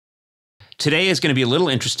today is going to be a little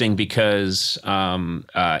interesting because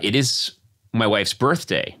it is my wife's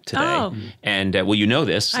birthday today. Oh. And well, you know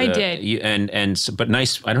this. I did. But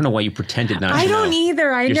nice. I don't know why you pretended not to know. I don't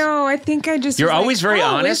either. I know. I think I just. You're always very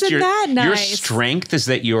honest. Isn't that nice? Your strength is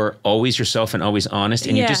that you're always yourself and always honest.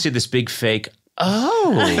 And you just did this big fake.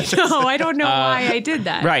 Oh. I don't know why I did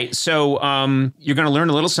that. Right. So you're going to learn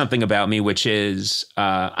a little something about me, which is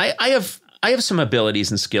I have some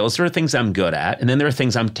abilities and skills. There are things I'm good at, and then there are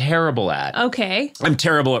things I'm terrible at. Okay. I'm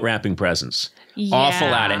terrible at wrapping presents. Yeah. Awful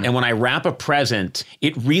at it. And when I wrap a present,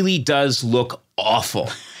 it really does look awful.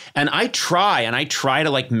 And I try to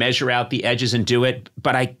like measure out the edges and do it,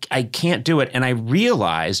 but I can't do it. And I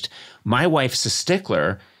realized my wife's a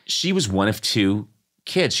stickler. She was one of two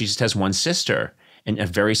kids. She just has one sister and a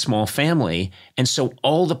very small family. And so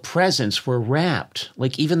all the presents were wrapped.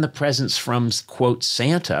 Like even the presents from, quote,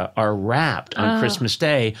 Santa are wrapped on Christmas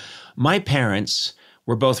Day. My parents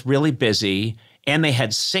were both really busy. And they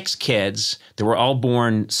had 6 kids that were all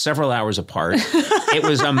born several hours apart. It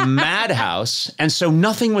was a madhouse. And so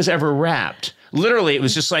nothing was ever wrapped. Literally, it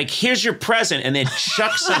was just like, here's your present, and then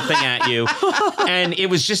chuck something at you. And it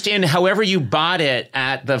was just in however you bought it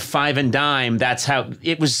at the 5 and dime, that's how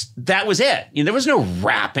it was. That was it. You know, there was no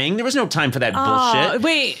wrapping. There was no time for that bullshit.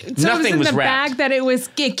 Wait, so nothing it was in the wrapped. bag that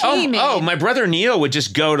it came in. Oh, my brother Neil would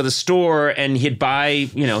just go to the store and he'd buy,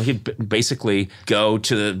 he'd basically go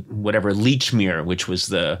to the whatever Leechmere, which was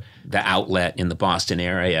the outlet in the Boston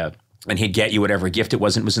area. And he'd get you whatever gift it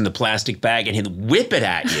was in the plastic bag, and he'd whip it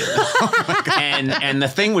at you. And the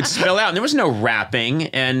thing would spill out. And there was no wrapping.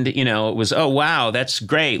 And, it was, oh, wow, that's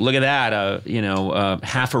great. Look at that,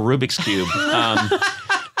 half a Rubik's Cube.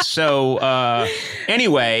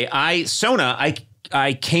 Anyway,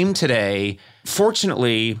 I came today.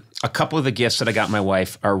 Fortunately, a couple of the gifts that I got my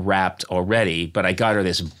wife are wrapped already, but I got her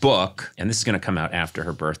this book. And this is going to come out after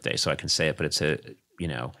her birthday, so I can say it. But it's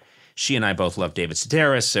she and I both love David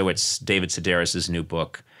Sedaris, so it's David Sedaris' new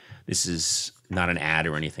book. This is not an ad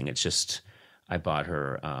or anything. It's just I bought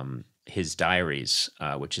her his diaries,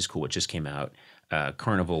 which is cool. It just came out,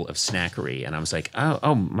 Carnival of Snackery. And I was like,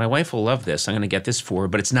 oh, my wife will love this. I'm going to get this for her,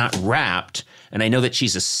 but it's not wrapped. And I know that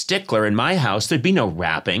she's a stickler. In my house, there'd be no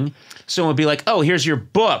wrapping. Someone would be like, oh, here's your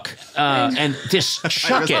book. And just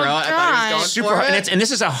chuck it. Super hard. And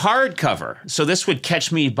this is a hardcover. So this would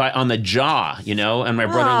catch me on the jaw, and my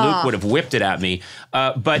brother Luke would have whipped it at me.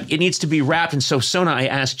 But it needs to be wrapped. And so, Sona, I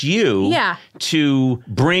asked you to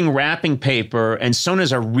bring wrapping paper. And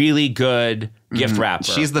Sona's a really good gift wrapper.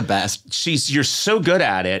 She's the best. You're so good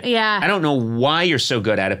at it. Yeah. I don't know why you're so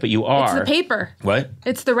good at it, but you are. It's the paper. What?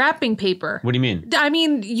 It's the wrapping paper. What do you mean? I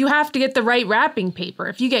mean, you have to get the right wrapping paper.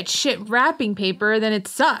 If you get shit wrapping paper, then it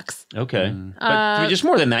sucks. Okay. But there's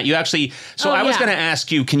more than that. You actually... So I was going to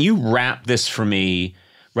ask you, can you wrap this for me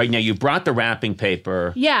right now? You brought the wrapping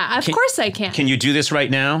paper. Yeah, of course I can. Can you do this right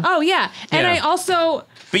now? Oh, yeah. And I also...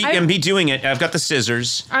 But you can be doing it. I've got the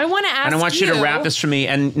scissors. I want to ask you. And I want you to wrap this for me.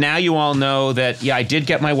 And now you all know that, I did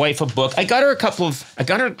get my wife a book. I got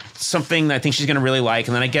her something that I think she's going to really like.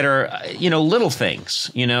 And then I get her, little things,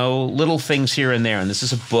 little things here and there. And this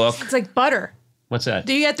is a book. It's like butter. What's that?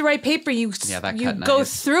 Do you get the right paper? You go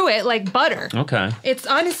through it like butter. Okay. It's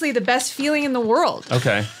honestly the best feeling in the world.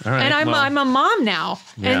 Okay. All right. And I'm a mom now,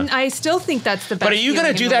 and I still think that's the best. But are you going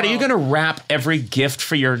to do that? Are you going to wrap every gift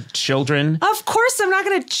for your children? Of course, I'm not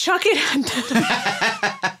going to chuck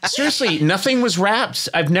it. Seriously, nothing was wrapped.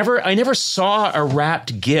 I never saw a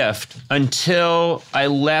wrapped gift until I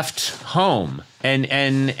left home.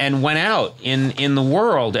 And went out in the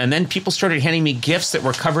world, and then people started handing me gifts that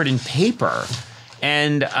were covered in paper.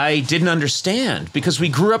 And I didn't understand because we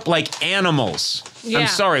grew up like animals. Yeah. I'm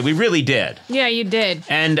sorry, we really did. Yeah, you did.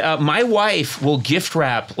 And my wife will gift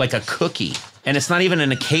wrap like a cookie, and it's not even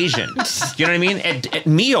an occasion. You know what I mean? At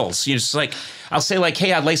meals, you're just like, I'll say like,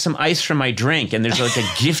 hey, I'd like some ice from my drink, and there's like a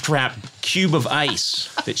gift wrap cube of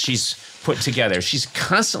ice that she's put together. She's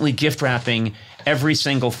constantly gift wrapping every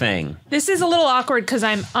single thing. This is a little awkward because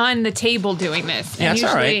I'm on the table doing this. Yeah, it's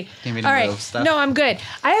all right. Do you want me to move stuff? No, I'm good.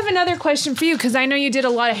 I have another question for you because I know you did a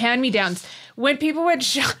lot of hand-me-downs. When people went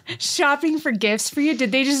shopping for gifts for you,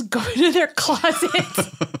 did they just go to their closets?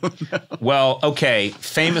 Well, okay.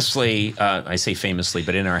 Famously, I say famously,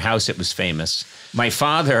 but in our house it was famous. My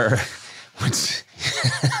father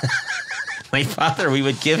we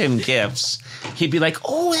would give him gifts. He'd be like,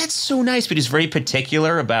 oh, that's so nice. But he's very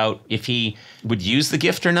particular about if he would use the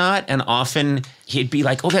gift or not. And often he'd be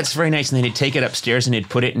like, oh, that's very nice. And then he'd take it upstairs and he'd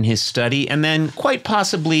put it in his study and then quite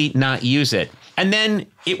possibly not use it. And then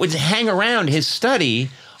it would hang around his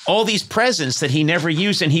study all these presents that he never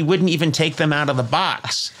used, and he wouldn't even take them out of the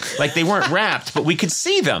box. Like they weren't wrapped, but we could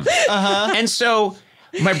see them. And so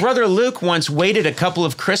my brother Luke once waited a couple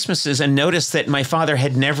of Christmases and noticed that my father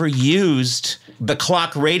had never used the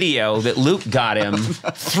clock radio that Luke got him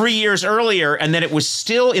 3 years earlier, and that it was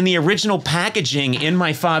still in the original packaging in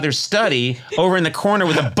my father's study over in the corner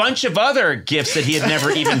with a bunch of other gifts that he had never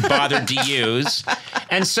even bothered to use.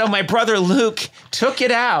 And so my brother Luke took it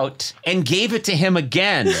out and gave it to him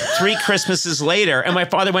again 3 Christmases later. And my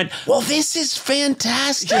father went, well, this is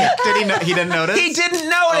fantastic. He didn't notice? He didn't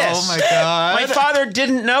notice. Oh, my God. My father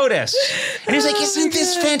didn't notice. And he was like, isn't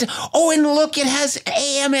this fantastic? Oh, and look, it has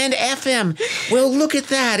AM and FM. Well, look at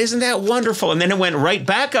that. Isn't that wonderful? And then it went right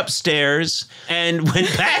back upstairs and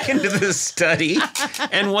went back into the study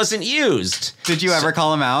and wasn't used. Did you ever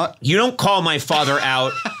call him out? You don't call my father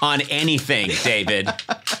out on anything, David.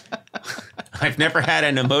 I've never had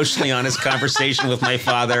an emotionally honest conversation with my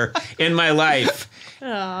father in my life.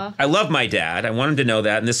 Aww. I love my dad. I want him to know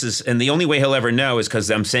that. And the only way he'll ever know is because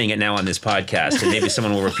I'm saying it now on this podcast, and maybe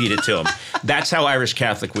someone will repeat it to him. That's how Irish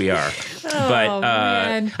Catholic we are.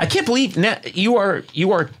 Man. I can't believe you are.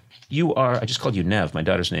 I just called you Nev, my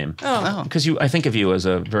daughter's name. Oh. Because I think of you as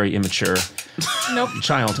a very immature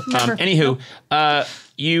child. Never. Anywho,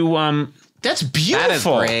 that's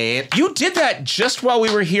beautiful. That is great. You did that just while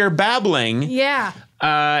we were here babbling. Yeah.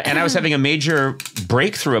 And I was having a major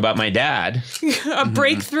breakthrough about my dad. A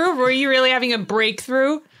breakthrough? Were you really having a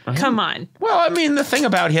breakthrough? Come on. Well, I mean, the thing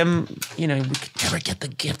about him, we could never get the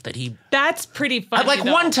gift that he... That's pretty funny,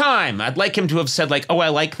 one time, I'd like him to have said, like, oh, I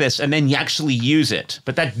like this, and then you actually use it.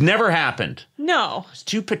 But that never happened. No. It's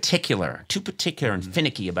too particular and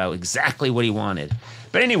finicky about exactly what he wanted.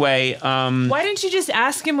 But anyway... Why didn't you just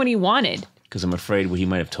ask him what he wanted? Because I'm afraid what he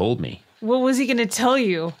might have told me. What was he going to tell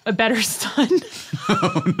you? A better son?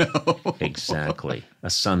 Oh, no. Exactly.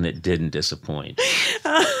 A son that didn't disappoint.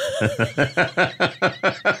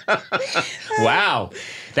 Wow.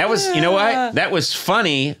 That was, you know what? That was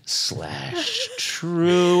funny /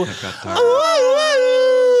 true.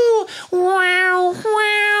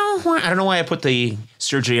 I don't know why I put the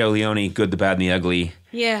Sergio Leone Good, the Bad, and the Ugly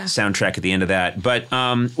soundtrack at the end of that. But,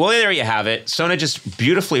 well, there you have it. Sona just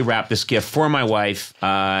beautifully wrapped this gift for my wife.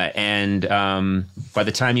 And by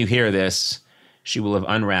the time you hear this, she will have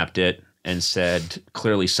unwrapped it and said,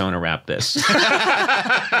 clearly Sona wrapped this.